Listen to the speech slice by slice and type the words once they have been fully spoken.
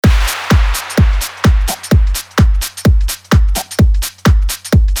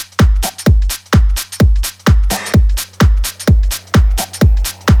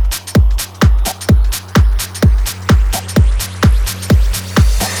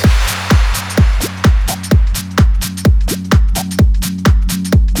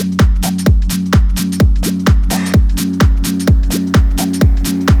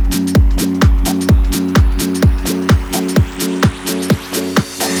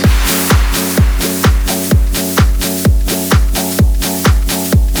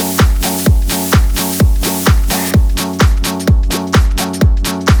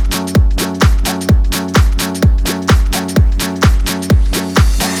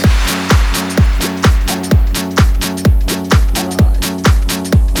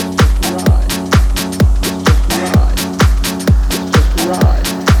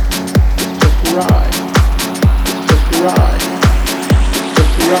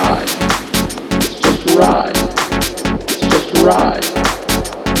ride. Just ride. Just ride.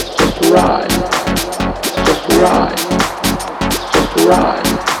 Just ride. Just ride. Just ride.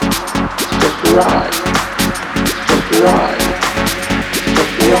 Just ride. Just ride. Just ride.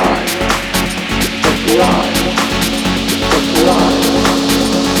 Just ride. Just ride.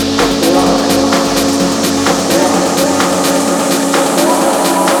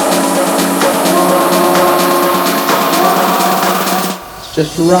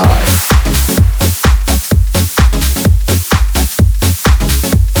 Just ride.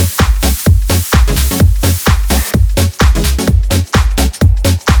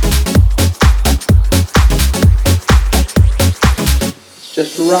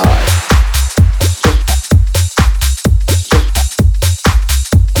 Just ride.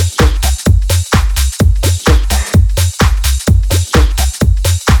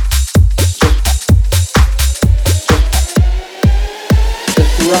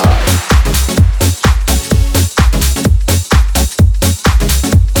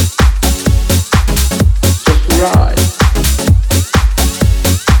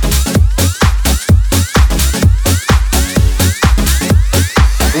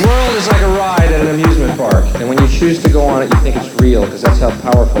 Choose to go on it, you think it's real, because that's how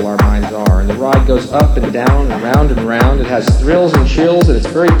powerful our minds are. And the ride goes up and down and round and round. It has thrills and chills, and it's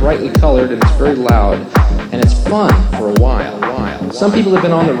very brightly colored, and it's very loud. And it's fun for a while. Some people have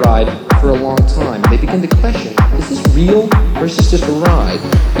been on the ride for a long time, and they begin to question, is this real, or is this just a ride?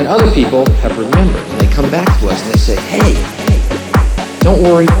 And other people have remembered, and they come back to us, and they say, hey, don't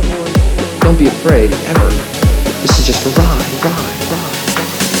worry, don't be afraid, ever. This is just a ride.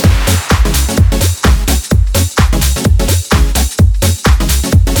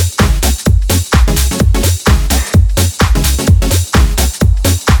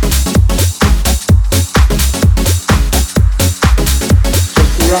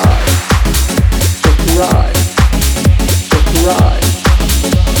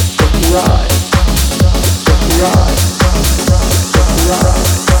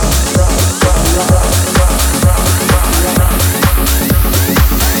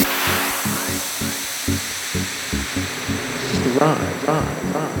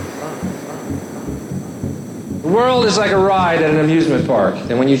 The world is like a ride at an amusement park,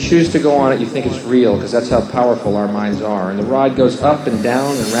 and when you choose to go on it, you think it's real, because that's how powerful our minds are. And the ride goes up and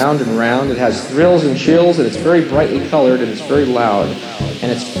down and round and round. It has thrills and chills, and it's very brightly colored, and it's very loud.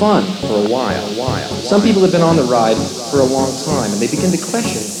 And it's fun for a while. Some people have been on the ride for a long time, and they begin to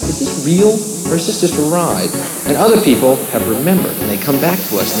question, is this real, or is this just a ride? And other people have remembered, and they come back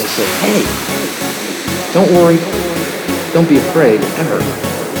to us, and they say, hey, don't worry, don't be afraid, ever.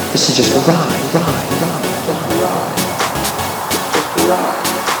 This is just a ride.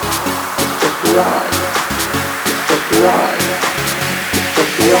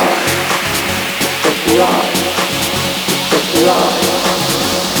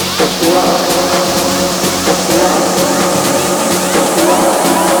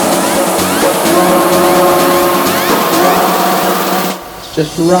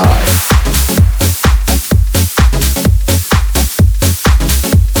 Just ride.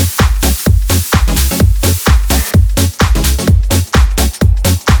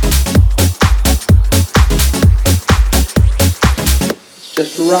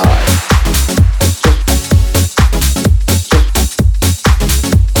 Just ride.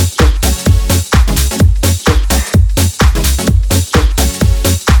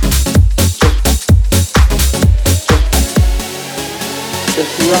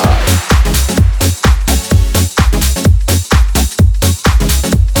 Just ride.